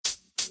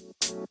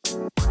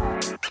Welcome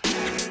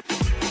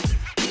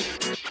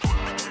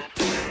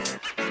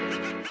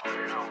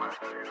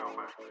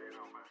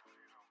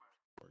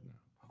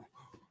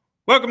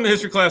to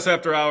History Class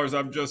After Hours.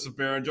 I'm Joseph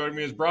Barron. Joining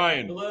me is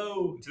Brian.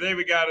 Hello. Today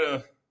we got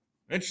an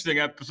interesting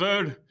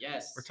episode.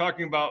 Yes. We're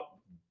talking about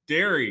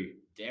dairy.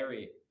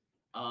 Dairy.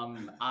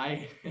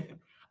 I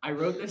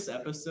wrote this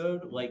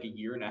episode like a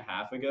year and a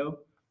half ago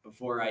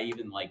before I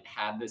even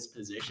had this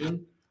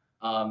position.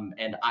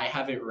 And I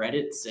haven't read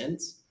it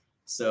since.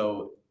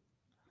 So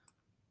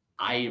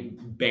I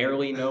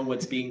barely know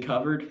what's being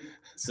covered.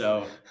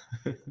 So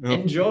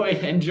enjoy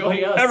us.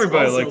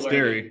 Everybody also likes learning.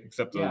 dairy,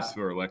 except those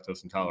who are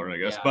lactose intolerant, I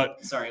guess. Yeah.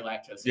 But sorry,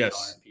 lactose yes.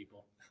 intolerant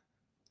people.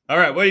 All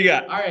right, what do you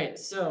got? All right,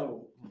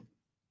 so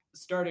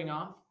starting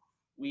off,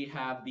 we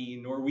have the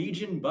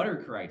Norwegian butter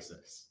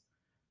crisis.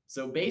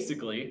 So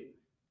basically,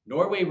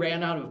 Norway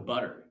ran out of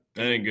butter.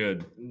 That ain't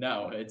good.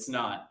 No, it's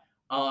not.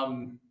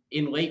 In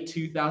late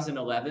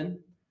 2011,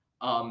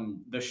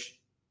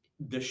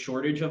 the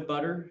shortage of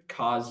butter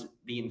caused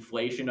the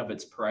inflation of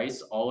its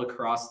price all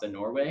across the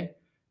Norway.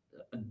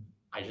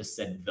 I just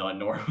said the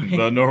Norway.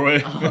 The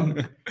Norway.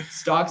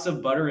 Stocks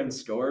of butter in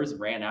stores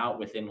ran out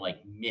within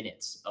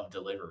minutes of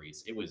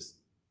deliveries. It was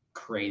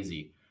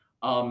crazy.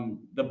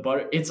 The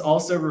butter, it's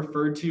also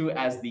referred to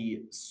as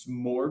the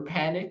smør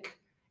panic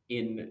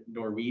in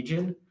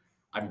Norwegian.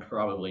 I'm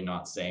probably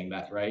not saying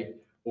that right.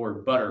 Or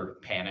butter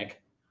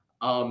panic.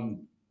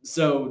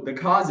 So the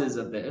causes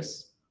of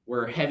this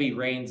were heavy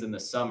rains in the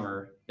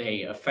summer.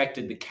 They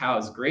affected the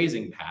cows'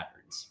 grazing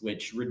patterns,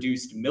 which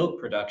reduced milk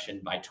production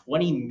by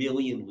 20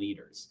 million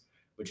liters,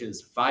 which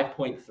is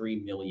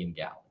 5.3 million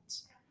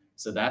gallons.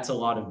 So that's a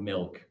lot of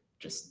milk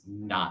just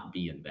not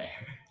being there.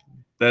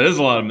 That is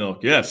a lot of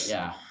milk, yes.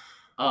 Yeah.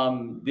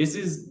 This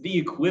is the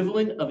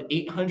equivalent of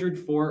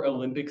 804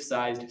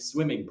 Olympic-sized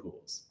swimming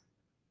pools.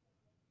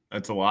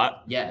 That's a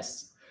lot?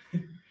 Yes.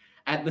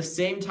 At the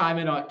same time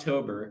in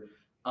October,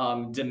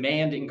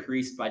 demand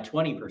increased by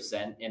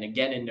 20%, and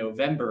again in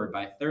November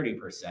by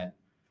 30%.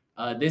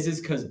 This is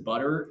because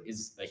butter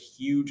is a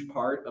huge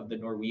part of the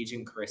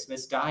Norwegian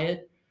Christmas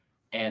diet,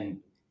 and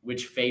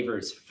which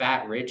favors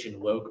fat-rich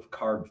and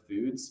low-carb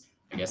foods.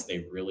 I guess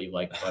they really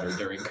like butter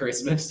during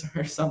Christmas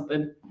or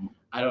something.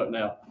 I don't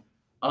know.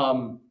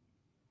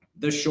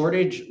 The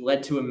shortage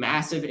led to a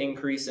massive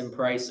increase in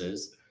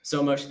prices,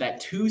 so much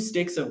that 2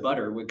 sticks of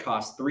butter would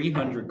cost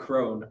 300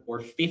 krone or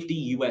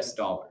 $50.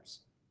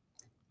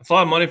 That's a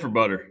lot of money for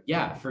butter.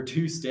 Yeah, for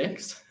 2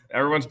 sticks.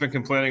 Everyone's been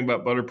complaining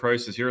about butter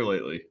prices here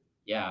lately.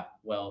 Yeah,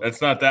 well, that's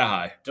not that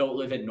high. Don't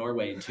live in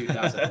Norway in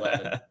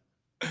 2011.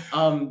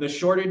 The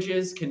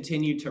shortages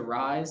continued to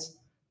rise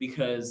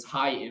because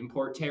high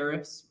import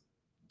tariffs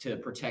to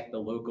protect the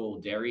local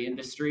dairy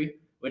industry,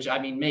 which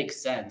makes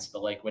sense.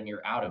 But when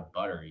you're out of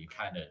butter, you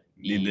kind of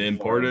need to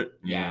import it.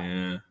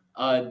 Yeah.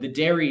 The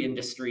dairy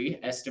industry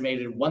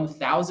estimated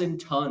 1,000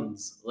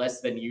 tons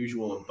less than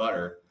usual of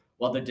butter,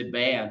 while the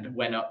demand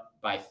went up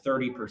by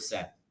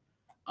 30%.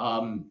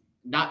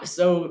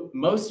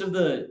 Most of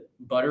the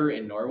butter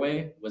in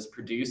Norway was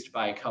produced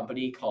by a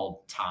company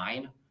called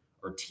Tine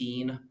or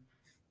Teen.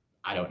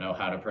 I don't know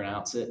how to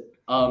pronounce it.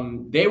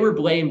 They were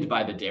blamed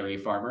by the dairy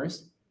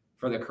farmers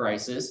for the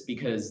crisis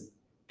because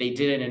they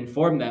didn't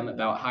inform them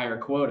about higher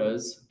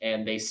quotas,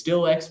 and they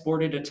still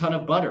exported a ton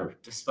of butter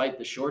despite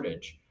the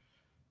shortage.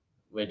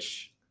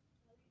 Which,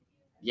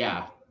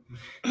 yeah.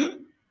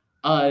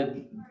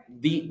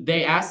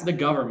 They asked the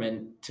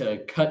government to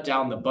cut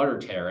down the butter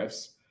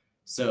tariffs,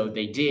 so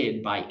they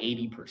did by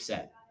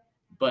 80%.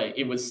 But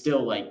it was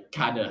still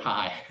kind of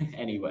high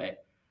anyway.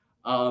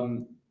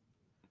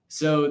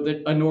 So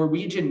a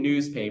Norwegian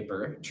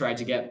newspaper tried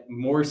to get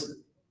more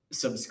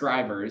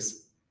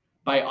subscribers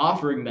by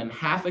offering them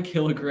half a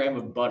kilogram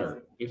of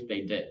butter if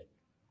they did.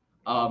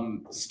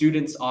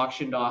 Students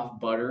auctioned off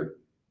butter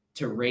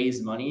to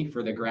raise money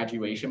for the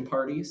graduation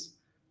parties.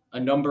 A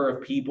number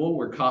of people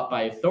were caught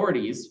by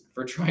authorities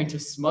for trying to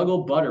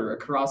smuggle butter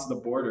across the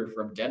border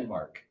from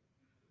Denmark.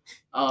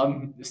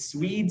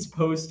 Swedes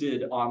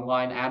posted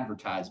online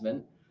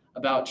advertisement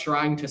about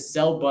trying to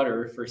sell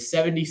butter for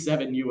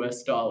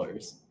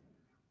 $77.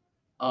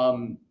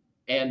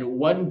 And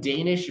one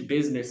Danish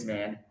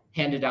businessman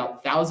handed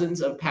out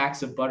thousands of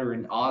packs of butter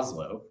in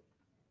Oslo.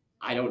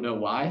 I don't know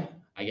why.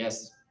 I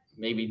guess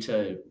maybe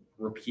to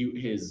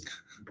repute his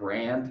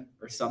brand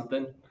or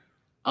something.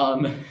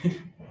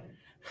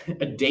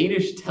 A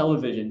Danish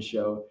television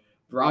show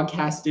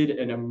broadcasted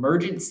an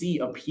emergency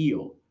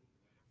appeal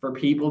for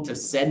people to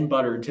send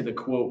butter to the,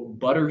 quote,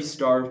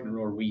 butter-starved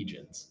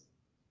Norwegians.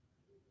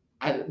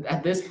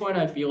 At this point,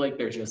 I feel like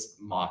they're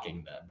just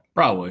mocking them.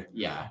 Probably.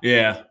 Yeah.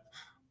 Yeah. A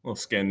little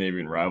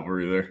Scandinavian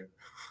rivalry there.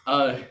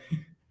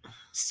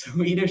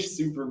 Swedish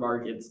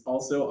supermarkets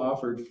also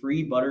offered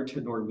free butter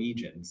to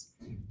Norwegians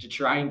to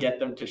try and get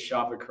them to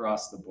shop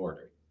across the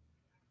border.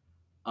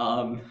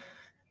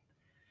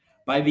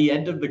 By the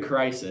end of the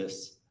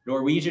crisis,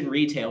 Norwegian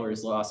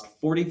retailers lost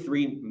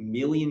 43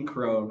 million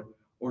krone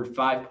or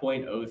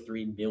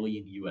 $5.03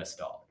 million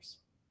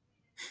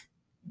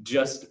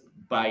just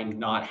by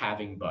not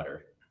having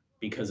butter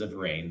because of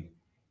rain.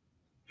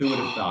 Who would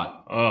have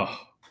thought? Oh,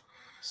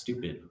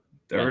 Stupid.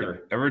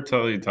 ever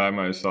tell you time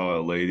I saw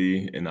a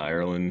lady in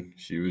Ireland?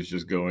 She was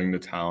just going to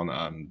town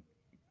on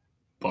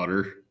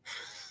butter.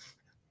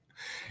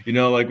 You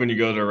know, like when you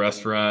go to a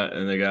restaurant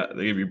and they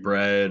give you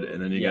bread and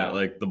then you got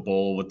like the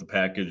bowl with the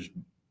packaged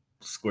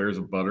squares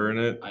of butter in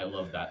it. I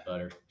love that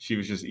butter. She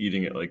was just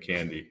eating it like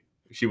candy.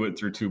 She went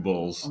through 2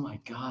 bowls. Oh my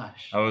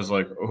gosh. I was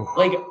like, oh.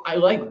 Like, I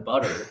like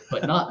butter,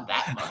 but not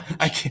that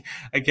much.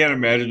 I can't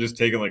imagine just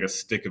taking like a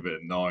stick of it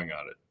and gnawing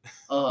on it.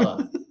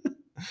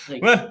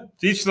 Like, well,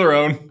 each their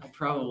own. I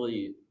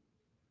probably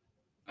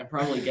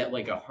get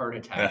like a heart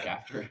attack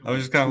after. I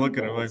was just kind of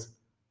looking at it like,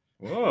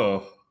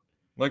 whoa,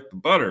 like the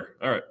butter.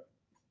 All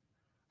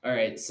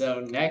right.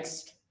 So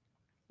next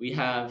we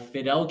have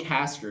Fidel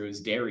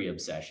Castro's dairy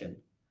obsession.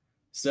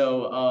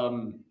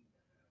 So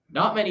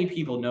not many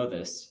people know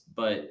this,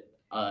 but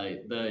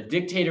the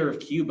dictator of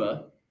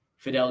Cuba,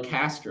 Fidel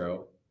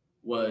Castro,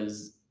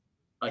 was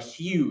a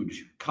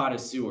huge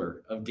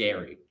connoisseur of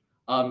dairy.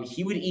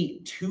 He would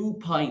eat 2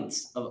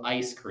 pints of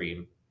ice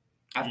cream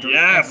after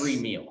every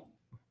meal.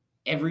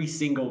 Every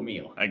single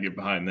meal. I get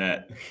behind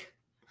that.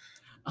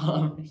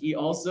 He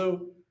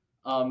also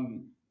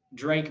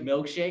drank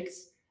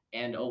milkshakes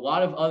and a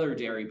lot of other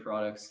dairy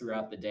products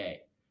throughout the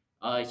day.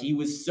 He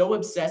was so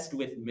obsessed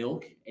with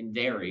milk and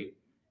dairy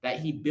that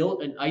he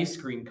built an ice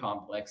cream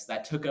complex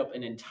that took up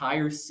an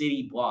entire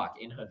city block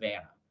in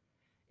Havana.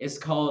 It's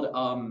called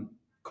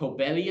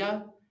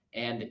Cobelia,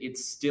 and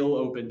it's still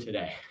open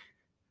today.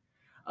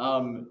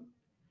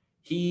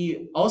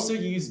 He also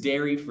used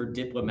dairy for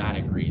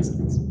diplomatic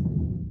reasons.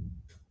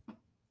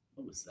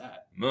 What was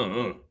that?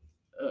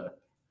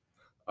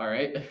 All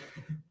right.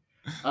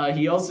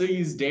 He also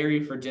used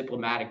dairy for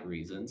diplomatic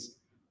reasons.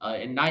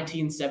 In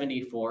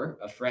 1974,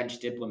 a French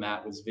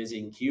diplomat was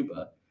visiting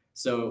Cuba,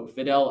 so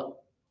Fidel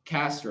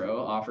Castro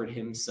offered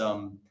him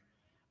some,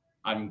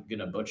 I'm going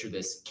to butcher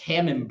this,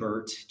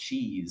 camembert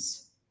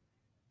cheese,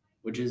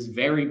 which is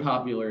very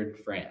popular in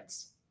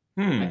France.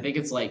 I think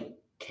it's like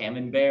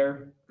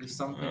camembert or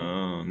something.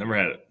 Oh, never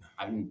had it.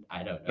 I don't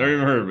know. Never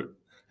even heard of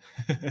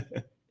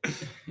it.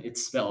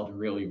 It's spelled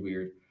really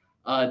weird.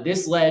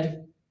 This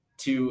led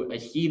to a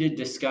heated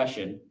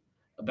discussion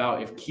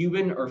about if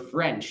Cuban or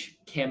French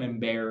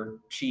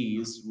camembert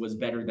cheese was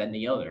better than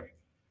the other.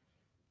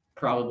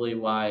 Probably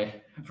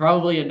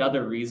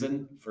another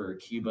reason for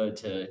Cuba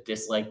to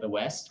dislike the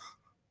West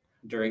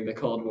during the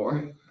Cold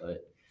War.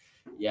 But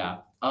yeah.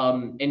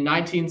 In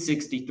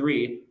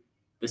 1963,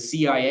 the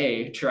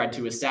CIA tried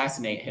to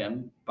assassinate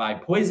him by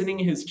poisoning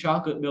his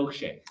chocolate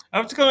milkshake.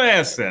 I was going to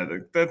ask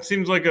that. That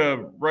seems like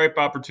a ripe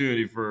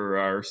opportunity for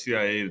our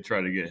CIA to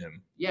try to get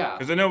him. Yeah.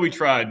 Because I know we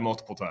tried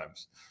multiple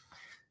times.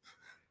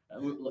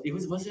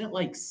 Wasn't it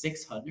like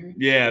 600?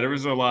 Yeah, there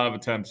was a lot of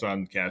attempts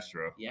on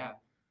Castro. Yeah.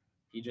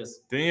 Didn't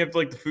he have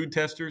like the food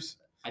testers?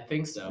 I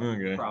think so.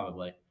 Okay.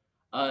 Probably.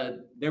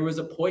 There was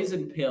a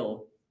poison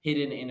pill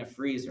hidden in a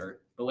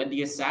freezer, but when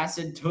the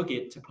assassin took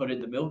it to put in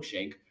the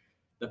milkshake,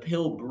 the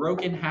pill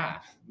broke in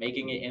half,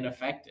 making it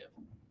ineffective.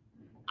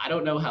 I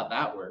don't know how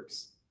that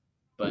works,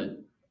 but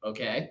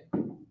okay.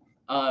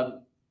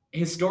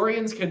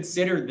 Historians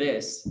consider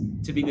this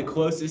to be the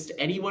closest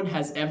anyone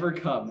has ever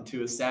come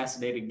to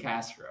assassinating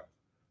Castro.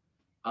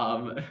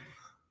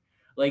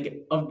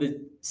 Like, of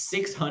the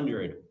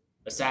 600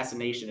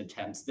 assassination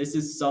attempts, this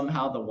is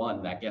somehow the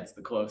one that gets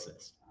the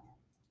closest.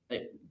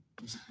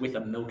 With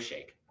a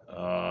milkshake.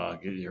 I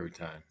get it every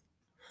time.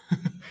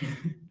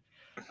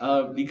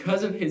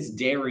 Because of his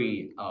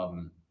dairy,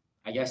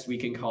 I guess we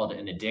can call it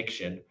an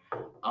addiction,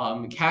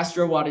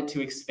 Castro wanted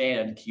to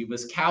expand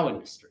Cuba's cow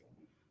industry.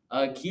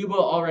 Cuba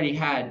already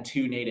had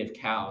 2 native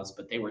cows,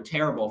 but they were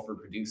terrible for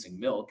producing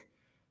milk.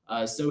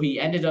 So he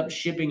ended up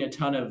shipping a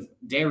ton of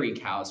dairy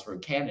cows from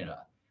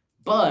Canada.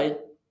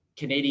 But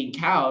Canadian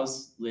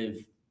cows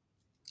live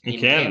in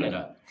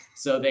Canada.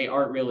 So they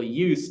aren't really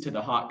used to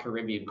the hot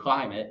Caribbean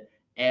climate,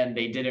 and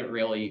they didn't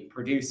really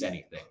produce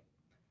anything.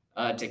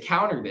 To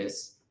counter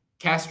this,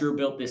 Castro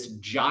built this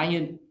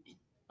giant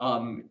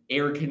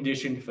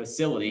air-conditioned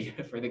facility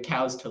for the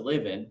cows to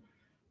live in,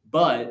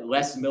 but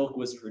less milk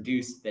was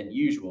produced than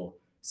usual.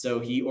 So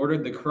he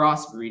ordered the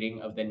crossbreeding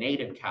of the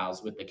native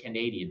cows with the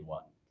Canadian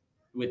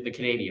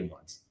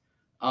ones.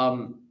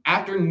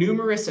 After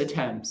numerous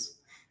attempts,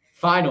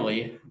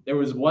 finally, there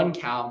was one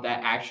cow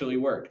that actually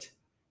worked.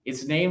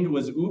 Its name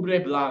was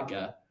Ubre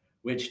Blanca,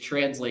 which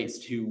translates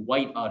to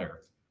white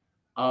udder.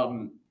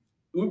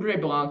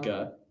 Ubre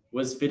Blanca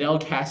was Fidel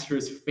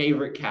Castro's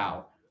favorite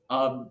cow.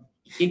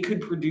 It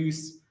could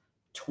produce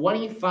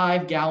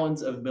 25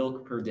 gallons of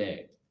milk per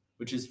day,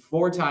 which is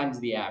 4 times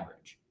the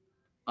average.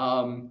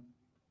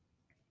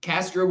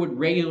 Castro would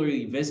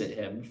regularly visit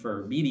him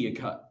for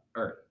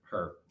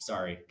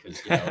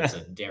it's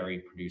a dairy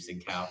producing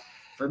cow,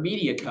 for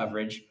media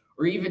coverage,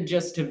 or even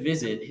just to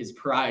visit his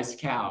prized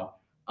cow.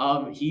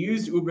 He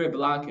used Ubre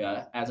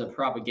Blanca as a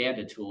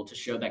propaganda tool to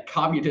show that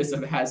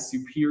communism has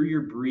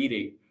superior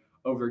breeding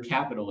over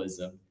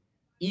capitalism,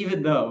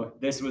 even though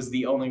this was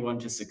the only one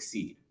to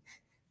succeed.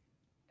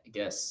 I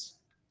guess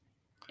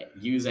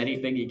use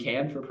anything you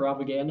can for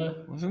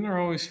propaganda. Wasn't there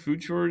always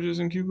food shortages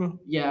in Cuba?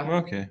 Yeah.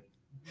 Okay.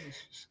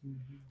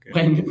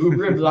 When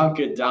Ubra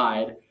Blanca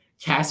died,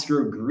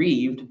 Castro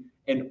grieved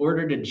and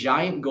ordered a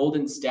giant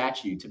golden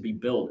statue to be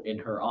built in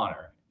her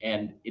honor,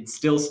 and it's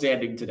still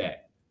standing today.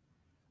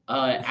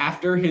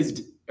 After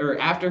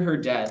her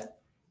death,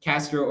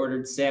 Castro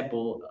ordered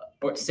samples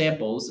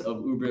of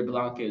Ubra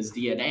Blanca's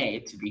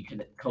DNA to be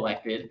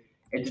collected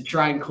and to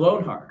try and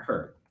clone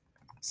her.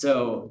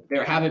 So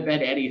there haven't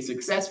been any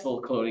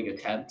successful cloning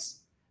attempts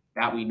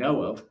that we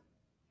know of,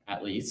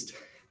 at least.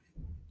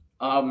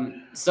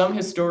 Some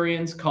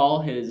historians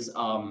call his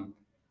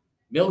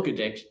milk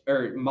addiction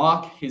or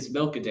mock his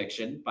milk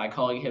addiction by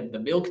calling him the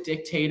milk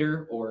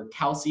dictator or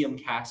calcium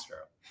Castro.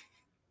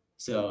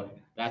 So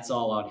that's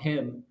all on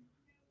him.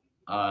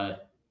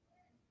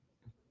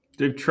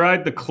 They've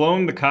tried to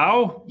clone the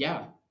cow?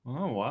 Yeah.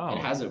 Oh, wow. It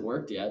hasn't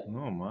worked yet.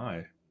 Oh,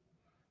 my.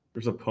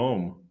 There's a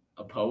poem.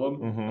 A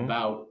poem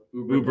about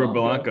Ubra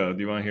Blanca. Do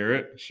you want to hear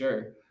it?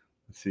 Sure.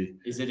 Let's see.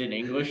 Is it in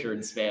English or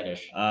in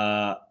Spanish?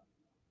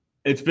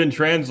 It's been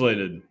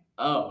translated.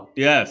 Oh.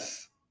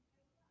 Yes.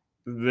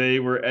 They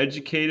were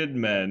educated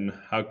men.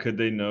 How could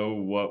they know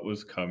what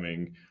was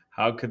coming?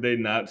 How could they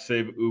not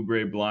save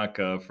Ubra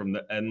Blanca from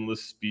the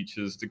endless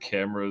speeches, the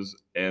cameras,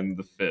 and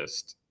the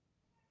fist?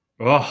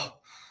 Oh.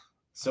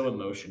 So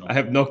emotional. I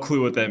have no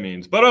clue what that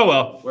means, but oh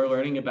well. We're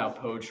learning about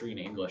poetry in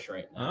English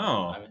right now.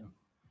 Oh. I mean,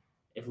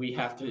 if we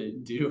have to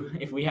do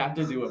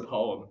a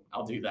poem,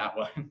 I'll do that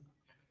one.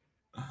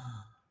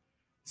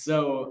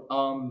 So,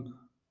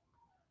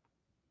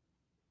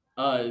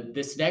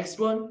 this next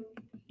one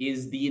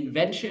is the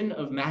invention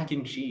of mac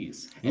and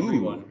cheese.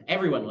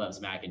 Everyone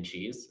loves mac and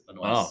cheese,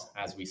 unless,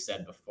 as we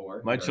said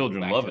before, my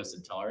children love it.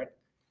 Intolerant.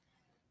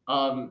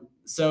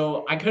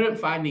 So I couldn't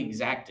find the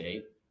exact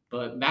date,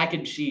 but mac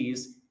and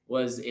cheese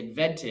was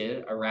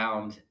invented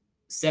around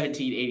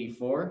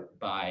 1784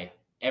 by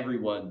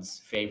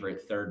everyone's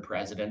favorite third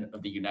president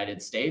of the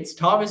United States,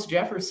 Thomas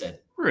Jefferson.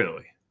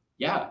 Really?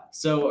 Yeah.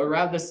 So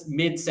around the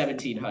mid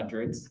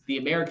 1700s, the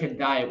American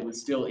diet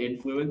was still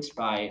influenced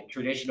by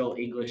traditional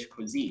English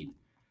cuisine,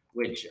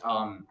 which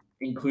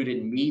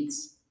included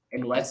meats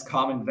and less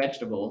common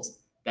vegetables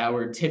that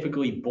were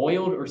typically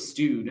boiled or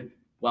stewed,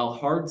 while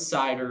hard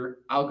cider,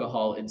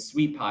 alcohol, and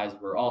sweet pies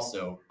were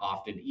also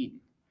often eaten.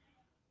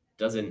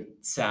 Doesn't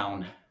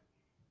sound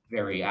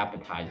very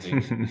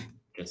appetizing.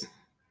 Just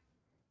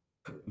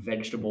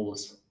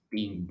vegetables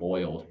being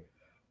boiled.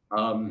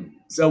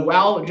 So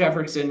while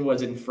Jefferson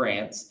was in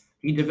France,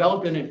 he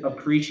developed an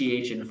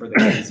appreciation for the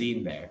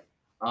cuisine there.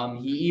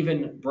 He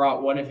even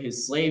brought one of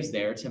his slaves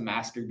there to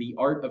master the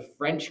art of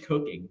French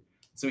cooking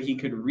so he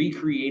could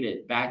recreate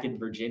it back in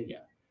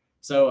Virginia.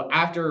 So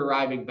after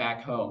arriving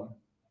back home,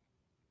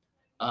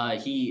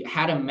 he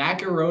had a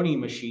macaroni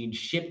machine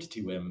shipped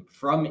to him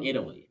from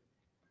Italy.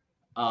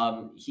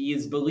 He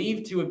is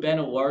believed to have been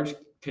a large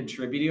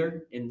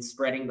contributor in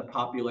spreading the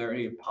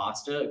popularity of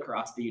pasta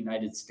across the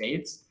United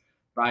States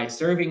by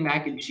serving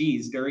mac and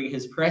cheese during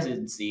his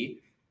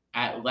presidency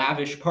at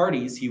lavish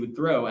parties he would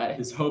throw at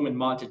his home in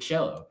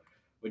Monticello,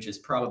 which is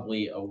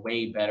probably a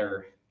way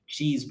better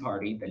cheese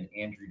party than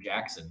Andrew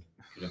Jackson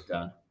could have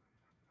done.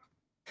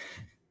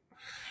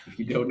 If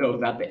you don't know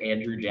about the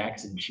Andrew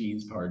Jackson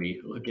cheese party,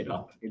 look it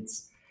up.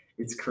 It's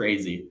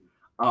crazy.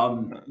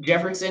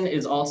 Jefferson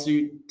is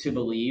also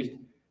believed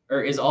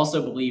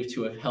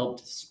to have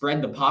helped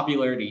spread the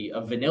popularity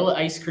of vanilla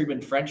ice cream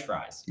and French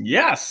fries.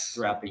 Yes.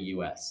 Throughout the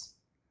U.S.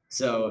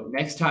 So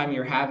next time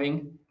you're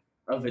having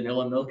a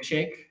vanilla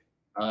milkshake,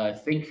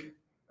 think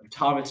of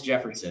Thomas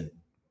Jefferson.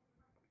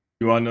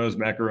 You want to know his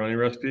macaroni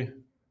recipe?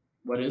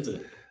 What is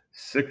it?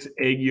 6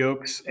 egg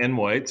yolks and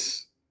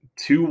whites,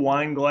 2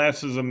 wine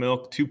glasses of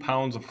milk, 2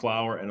 pounds of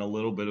flour, and a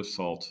little bit of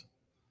salt.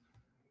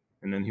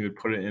 And then he would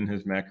put it in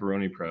his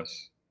macaroni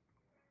press.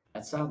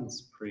 That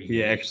sounds pretty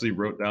He actually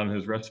wrote down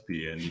his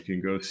recipe, and you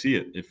can go see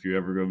it if you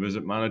ever go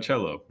visit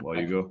Monticello while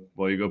you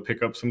go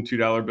pick up some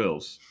 $2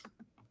 bills.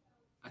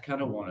 I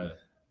kind of want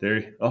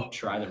to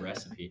try the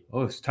recipe.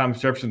 Oh, it's Thomas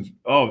Jefferson's.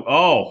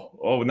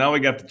 Oh, now we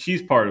got the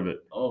cheese part of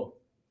it.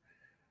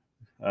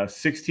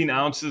 16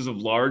 ounces of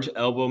large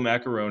elbow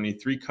macaroni,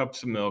 3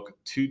 cups of milk,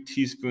 2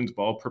 teaspoons of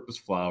all-purpose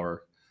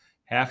flour,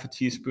 half a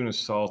teaspoon of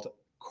salt,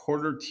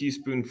 1/4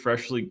 teaspoon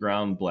freshly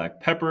ground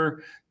black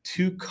pepper,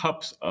 2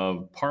 cups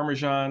of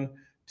Parmesan,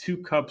 2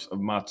 cups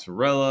of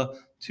mozzarella,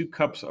 2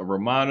 cups of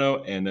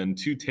Romano, and then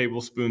 2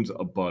 tablespoons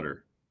of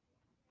butter.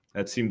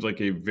 That seems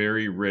like a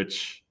very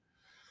rich.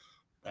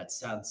 That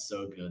sounds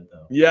so good,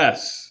 though.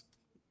 Yes.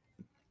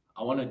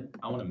 I want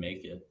to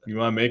make it. You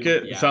want to make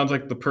it? Yeah. It sounds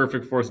like the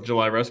perfect 4th of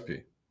July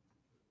recipe.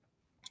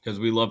 Because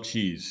we love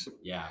cheese.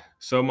 Yeah.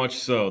 So much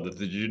so that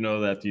did you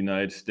know that the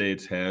United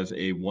States has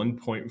a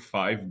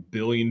 1.5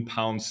 billion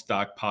pound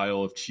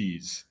stockpile of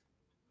cheese?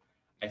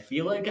 I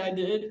feel like I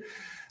did.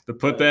 To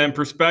put that in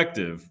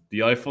perspective,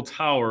 the Eiffel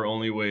Tower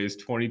only weighs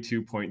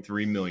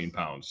 22.3 million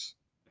pounds.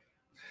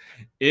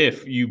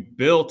 If you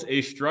built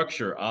a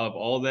structure out of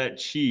all that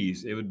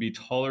cheese, it would be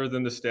taller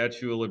than the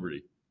Statue of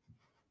Liberty.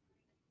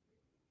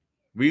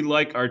 We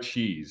like our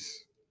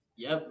cheese.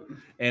 Yep.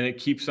 And it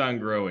keeps on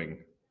growing.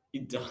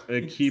 It does.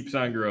 It keeps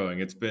on growing.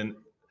 It's been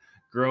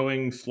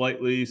growing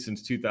slightly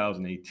since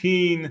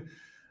 2018.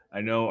 I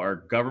know our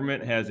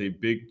government has a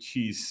big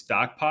cheese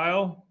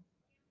stockpile.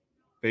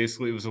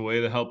 Basically, it was a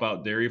way to help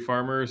out dairy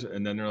farmers.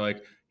 And then they're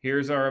like,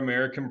 here's our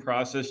American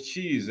processed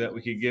cheese that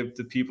we could give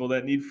to people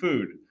that need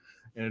food.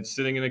 And it's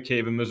sitting in a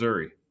cave in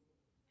Missouri.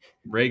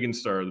 Reagan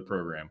started the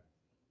program.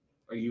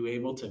 Are you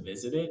able to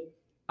visit it?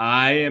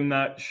 I am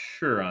not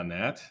sure on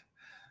that.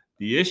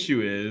 The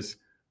issue is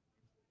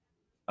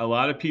a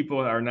lot of people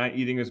are not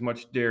eating as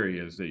much dairy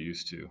as they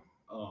used to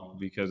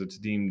because it's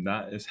deemed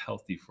not as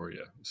healthy for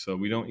you. So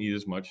we don't eat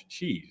as much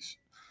cheese.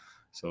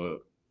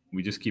 So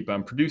we just keep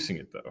on producing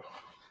it, though.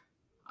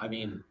 I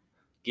mean,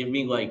 give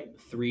me like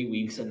 3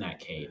 weeks in that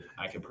cave.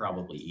 I could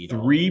probably eat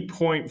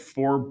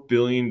 $3.4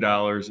 billion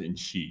in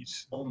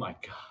cheese. Oh my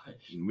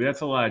gosh.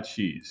 That's a lot of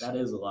cheese. That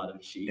is a lot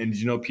of cheese. And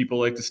you know, people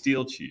like to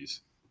steal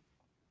cheese.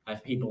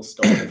 Have people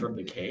stolen from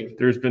the cave?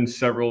 There's been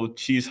several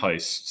cheese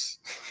heists.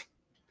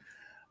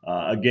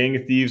 A gang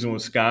of thieves in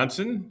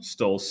Wisconsin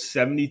stole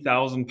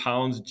 70,000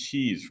 pounds of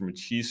cheese from a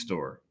cheese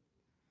store.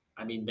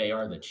 I mean, they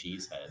are the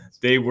cheeseheads.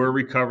 They were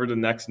recovered the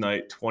next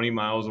night 20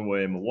 miles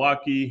away in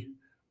Milwaukee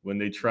when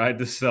they tried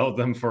to sell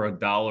them for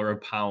 $1 a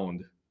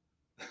pound.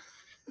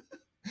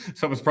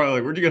 Someone's probably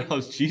like, where'd you get all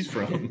this cheese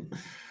from?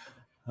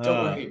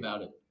 Don't worry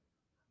about it.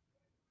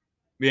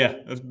 Yeah,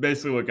 that's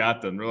basically what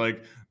got them. They're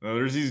like, oh,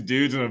 there's these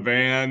dudes in a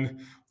van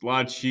with a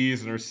lot of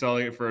cheese and they're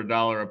selling it for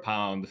 $1 a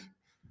pound.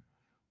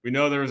 We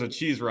know there was a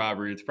cheese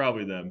robbery. It's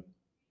probably them.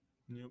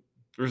 Yep.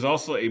 There's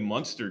also a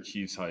Munster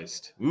cheese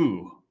heist.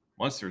 Ooh,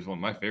 Munster is one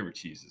of my favorite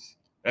cheeses.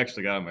 I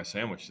actually got it on my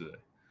sandwich today.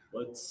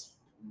 What's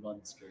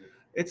Munster?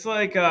 It's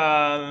like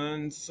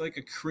a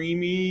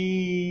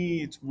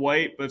creamy. It's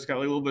white, but it's got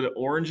like a little bit of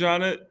orange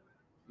on it.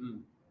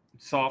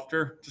 It's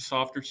softer. It's a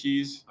softer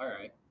cheese. All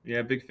right.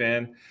 Yeah, big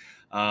fan.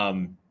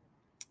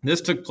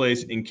 This took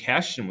place in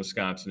Cashton,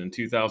 Wisconsin in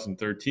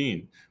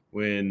 2013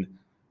 when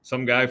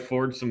some guy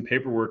forged some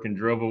paperwork and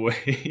drove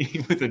away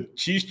with a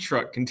cheese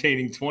truck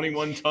containing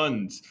 21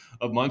 tons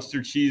of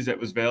Munster cheese that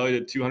was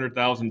valued at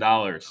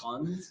 $200,000.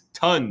 Tons?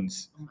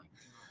 Tons. Oh my God.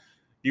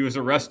 He was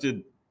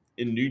arrested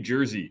in New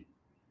Jersey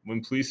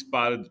when police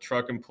spotted the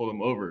truck and pulled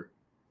him over.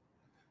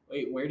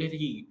 Wait, where did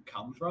he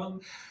come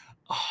from?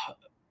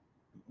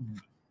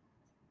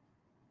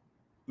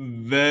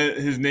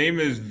 His name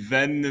is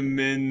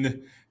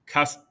Veniamin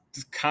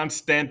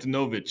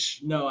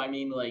Konstantinovich. No, I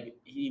mean, like,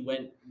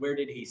 where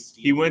did he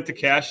steal? He went to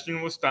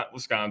Cashton,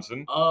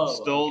 Wisconsin.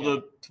 Stole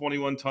the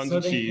 21 tons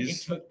of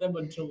cheese. It took them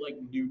until, like,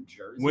 New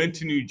Jersey? Went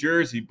to New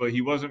Jersey, but he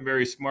wasn't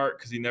very smart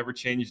because he never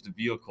changed the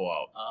vehicle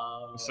out.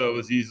 So it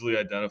was easily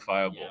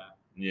identifiable.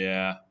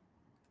 Yeah.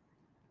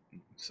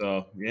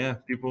 So, yeah,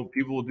 people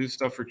will do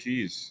stuff for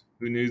cheese.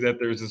 Who knew that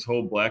there's this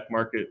whole black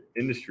market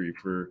industry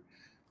for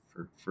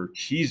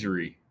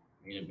cheesery?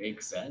 I mean, it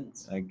makes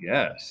sense. I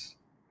guess.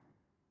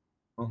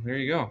 Well, there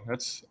you go.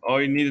 That's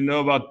all you need to know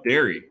about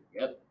dairy.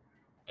 Yep.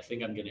 I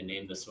think I'm going to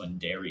name this one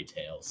Dairy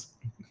Tales.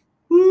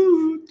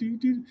 Woo,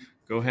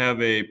 go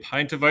have a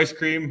pint of ice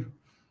cream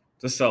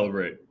to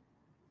celebrate.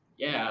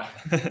 Yeah.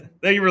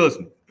 Thank you for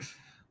listening.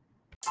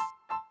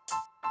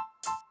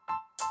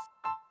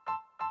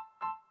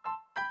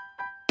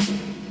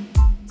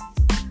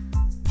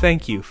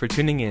 Thank you for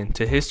tuning in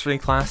to History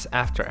Class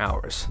After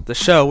Hours, the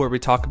show where we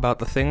talk about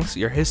the things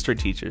your history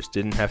teachers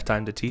didn't have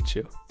time to teach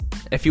you.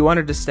 If you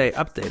wanted to stay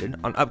updated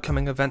on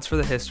upcoming events for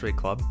the History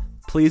Club,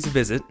 please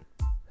visit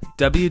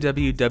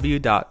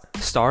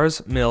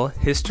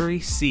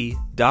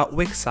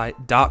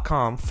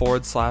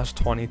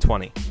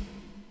www.starsmillhistoryc.wixsite.com/2020.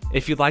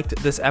 If you liked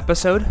this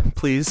episode,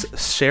 please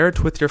share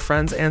it with your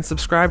friends and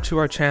subscribe to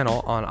our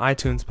channel on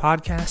iTunes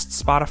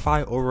Podcasts,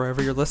 Spotify, or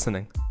wherever you're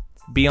listening.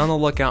 Be on the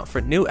lookout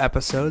for new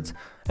episodes,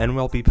 and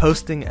we'll be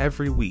posting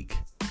every week.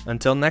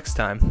 Until next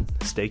time,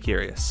 stay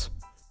curious.